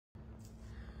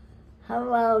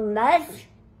Hello, Matt.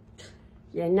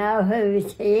 You know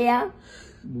who's here?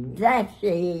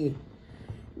 Daffy.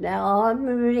 Now I'm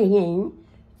ringing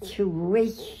to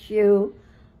wish you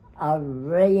a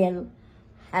real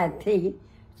happy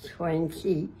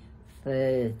 21st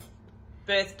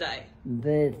birthday.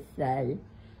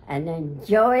 And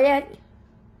enjoy it,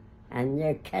 and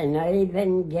you can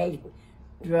even get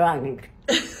drunk.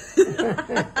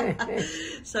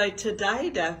 So today,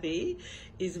 Daffy,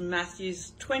 is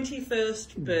Matthew's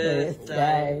 21st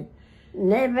birthday.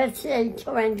 Never see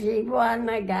 21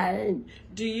 again.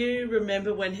 Do you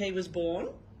remember when he was born?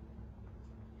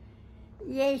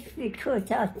 Yes,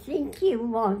 because I think you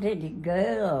wanted a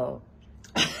girl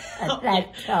at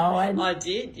that time. I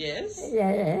did, yes.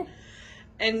 Yeah.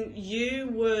 And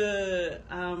you were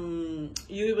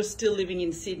still living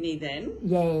in Sydney then?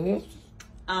 Yes.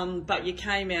 But you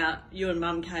and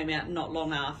Mum came out not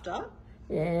long after.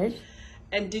 Yes.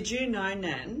 And did you know,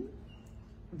 Nan,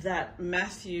 that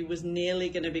Matthew was nearly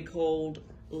going to be called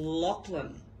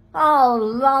Lachlan? Oh,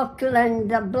 Lachlan,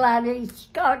 the bloody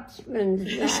Scotsman's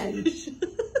name.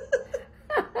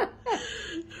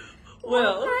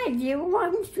 Well, why do you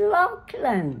want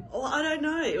Lachlan? Well, I don't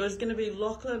know. It was going to be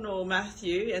Lachlan or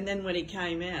Matthew, and then when he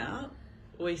came out,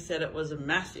 we said it was a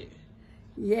Matthew.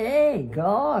 Yeah,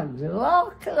 God,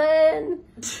 Lachlan,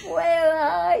 where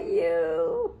are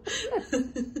you?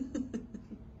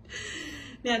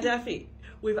 Now, Daffy,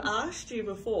 we've asked you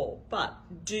before, but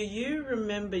do you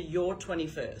remember your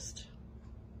 21st?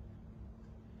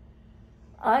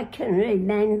 I can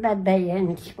remember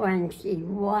being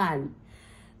 21,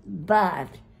 but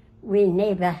we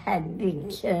never had big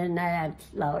turnouts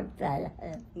like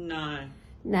that. No.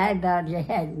 Nobody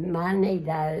had money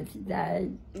those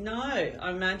days. No,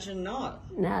 I imagine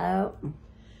not. No.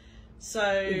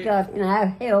 So... You got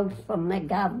no help from the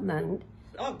government.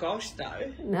 Oh, gosh,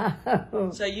 no.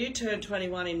 No. So you turned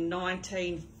 21 in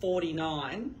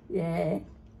 1949. Yeah.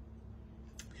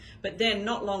 But then,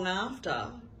 not long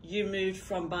after, you moved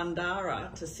from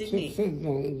Bundarra to Sydney. To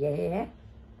Sydney, yeah.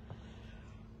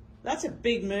 That's a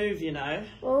big move, you know.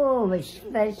 Oh,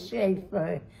 especially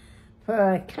for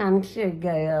a country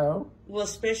girl. Well,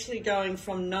 especially going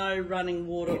from no running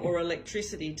water or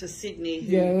electricity to Sydney,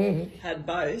 who had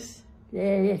both.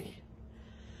 Yes.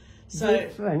 So,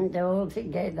 different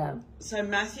altogether. So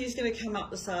Matthew's going to come up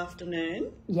this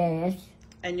afternoon. Yes.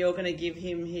 And you're going to give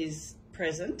him his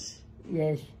present.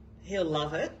 Yes. He'll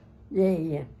love it.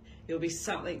 Yeah. It'll be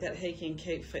something that he can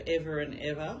keep forever and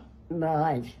ever.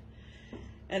 Right.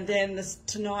 And then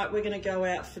tonight we're going to go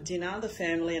out for dinner, the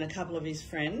family and a couple of his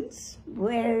friends.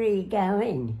 Where are you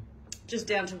going? Just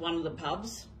down to one of the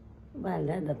pubs. One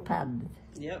of the pubs.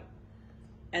 Yep.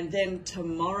 And then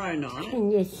tomorrow night... Can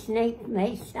you sneak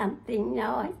me something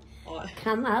nice?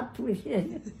 Come up with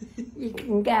it. You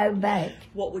can go back.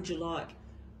 What would you like?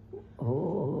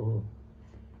 Oh,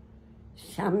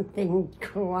 something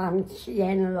crunchy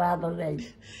and lovely.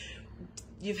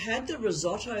 You've had the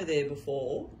risotto there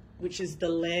before, which is the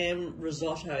lamb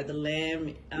risotto. The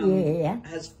lamb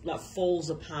has falls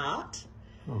apart.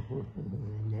 Oh,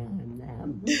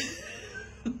 no.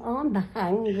 I'm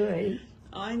hungry.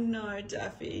 I know,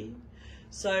 Daffy.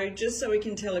 So just so we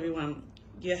can tell everyone,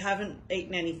 you haven't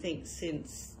eaten anything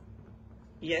since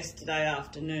yesterday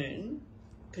afternoon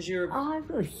because you're... I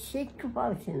was sick,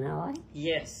 wasn't I?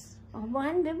 Yes. I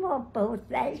wonder what brought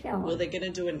that on. Well, they're going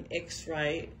to do an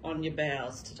x-ray on your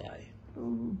bowels today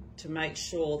to make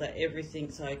sure that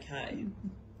everything's okay.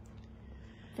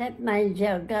 That means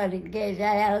I've got to get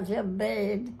out of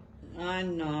bed. I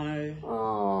know.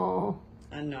 Oh.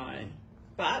 I know.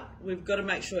 But we've got to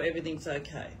make sure everything's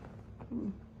okay.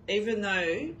 Even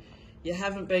though you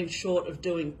haven't been short of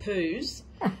doing poos.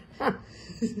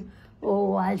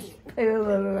 Always poo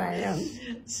around.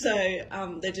 So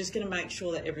they're just going to make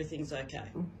sure that everything's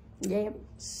okay. Yep.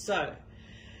 So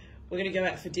we're going to go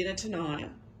out for dinner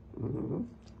tonight.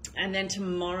 And then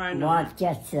tomorrow night... What,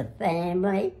 just the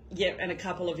family? Yep, and a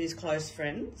couple of his close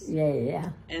friends. Yeah.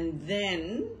 And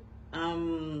then...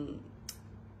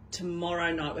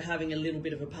 tomorrow night we're having a little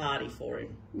bit of a party for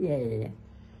him. Yeah.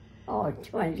 Oh,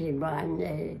 21,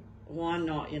 yeah. Why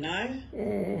not, you know?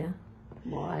 Yeah,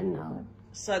 why not?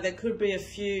 So there could be a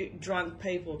few drunk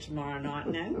people tomorrow night,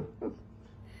 Nan.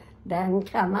 Don't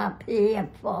come up here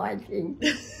fighting.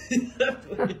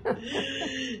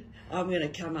 I'm going to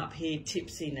come up here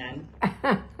tipsy, Nan.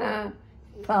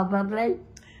 Probably.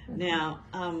 Now,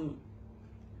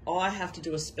 I have to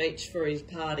do a speech for his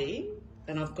party.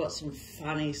 And I've got some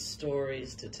funny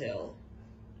stories to tell.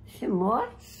 Some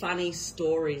what? Funny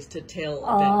stories to tell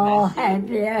about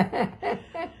Matthew. Have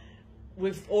you?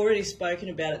 we've already spoken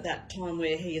about it, that time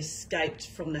where he escaped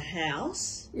from the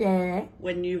house. Yeah.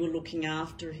 When you were looking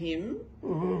after him.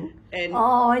 Mm-hmm. And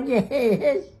oh,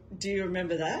 yes. do you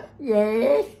remember that?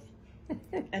 Yes.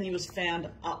 And he was found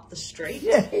up the street.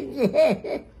 Yeah.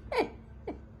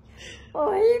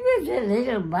 Oh, he was a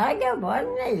little bugger,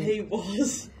 wasn't he? He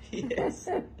was, yes.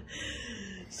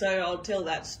 So I'll tell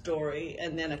that story,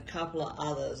 and then a couple of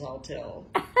others I'll tell,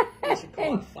 which are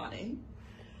quite funny.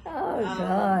 Oh,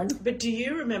 God. But do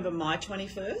you remember my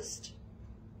 21st?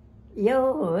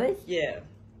 Yours? Yeah.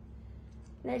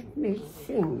 Let me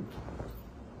think.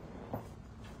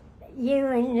 You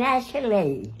and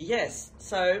Natalie? Yes.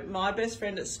 So my best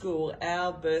friend at school,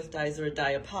 our birthdays are a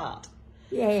day apart.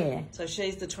 Yeah. So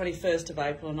she's the 21st of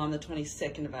April and I'm the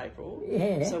 22nd of April.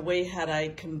 Yeah. So we had a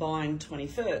combined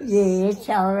 21st. Yes,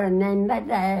 I remember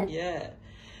that. Yeah.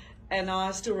 And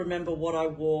I still remember what I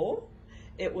wore.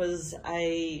 It was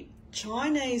a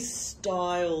Chinese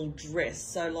style dress.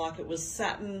 So like it was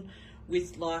satin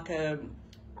with like a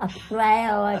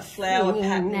flower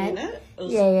pattern in it. It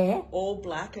was yeah. all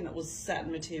black and it was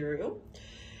satin material.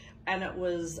 And it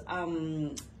was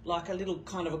like a little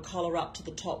kind of a collar up to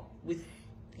the top with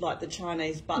like the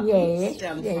Chinese buttons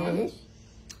down the front.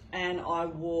 And I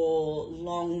wore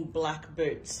long black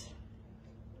boots.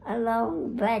 A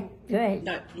long black dress?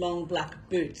 No, long black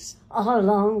boots. Oh,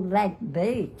 long black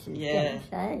boots. Yeah.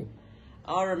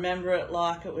 I remember it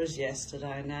like it was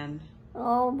yesterday, Nan.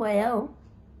 Oh, well.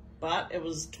 But it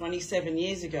was 27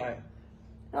 years ago.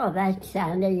 Oh, that's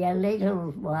only a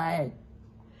little while.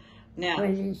 Now,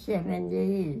 27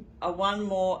 years. One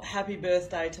more happy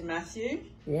birthday to Matthew.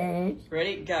 Yes.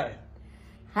 Ready? Go.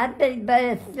 Happy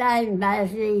birthday,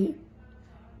 Matthew.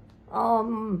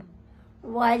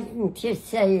 Waiting to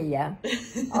see you.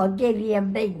 I'll give you a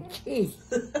big kiss.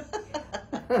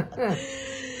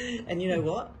 And you know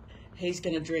what? He's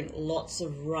going to drink lots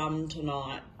of rum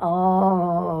tonight.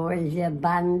 Oh, he's a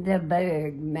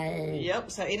Bundaberg man. Yep.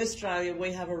 So in Australia,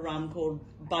 we have a rum called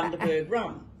Bundaberg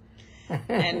rum.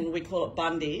 And we call it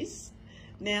Bundy's.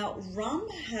 Now, rum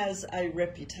has a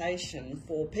reputation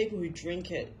for people who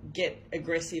drink it get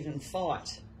aggressive and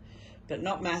fight, but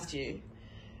not Matthew.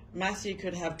 Matthew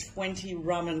could have 20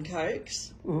 rum and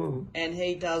cokes, and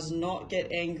he does not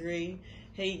get angry.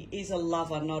 He is a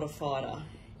lover, not a fighter.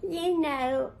 You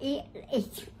know,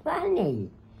 it's funny.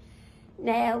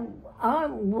 Now, I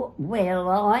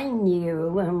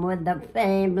knew, and with the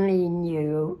family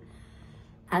knew,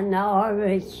 an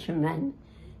Irishman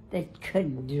that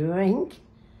could drink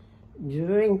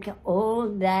all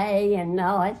day and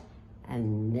night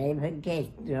and never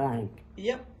get drunk.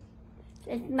 Yep.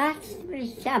 It must be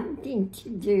something to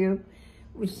do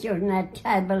with your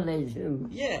metabolism.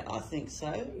 Yeah, I think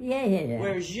so. Yeah.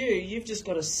 Whereas you've just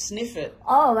got to sniff it.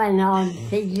 Oh, and I'm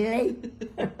silly.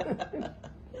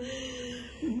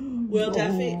 Well,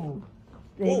 Daffy,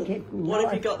 what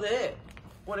have you nice. got there?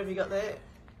 What have you got there?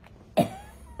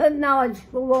 A nice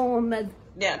warm.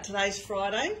 Now, today's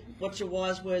Friday. What's your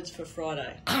wise words for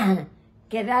Friday?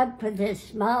 Get up with a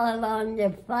smile on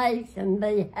your face and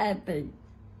be happy.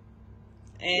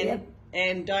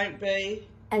 And don't be...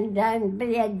 And don't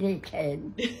be a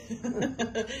dickhead.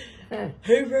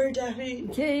 Hooroo, Daffy.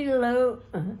 Toodaloo.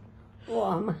 Oh,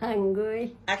 I'm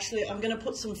hungry. Actually, I'm going to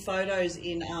put some photos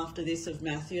in after this of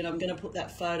Matthew, and I'm going to put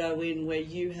that photo in where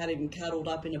you had him cuddled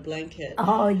up in a blanket.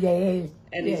 Oh, yes.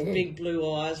 And his big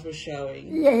blue eyes were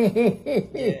showing. Yeah.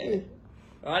 Yeah.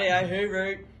 Rightio,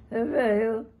 hooroo.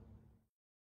 Hooroo.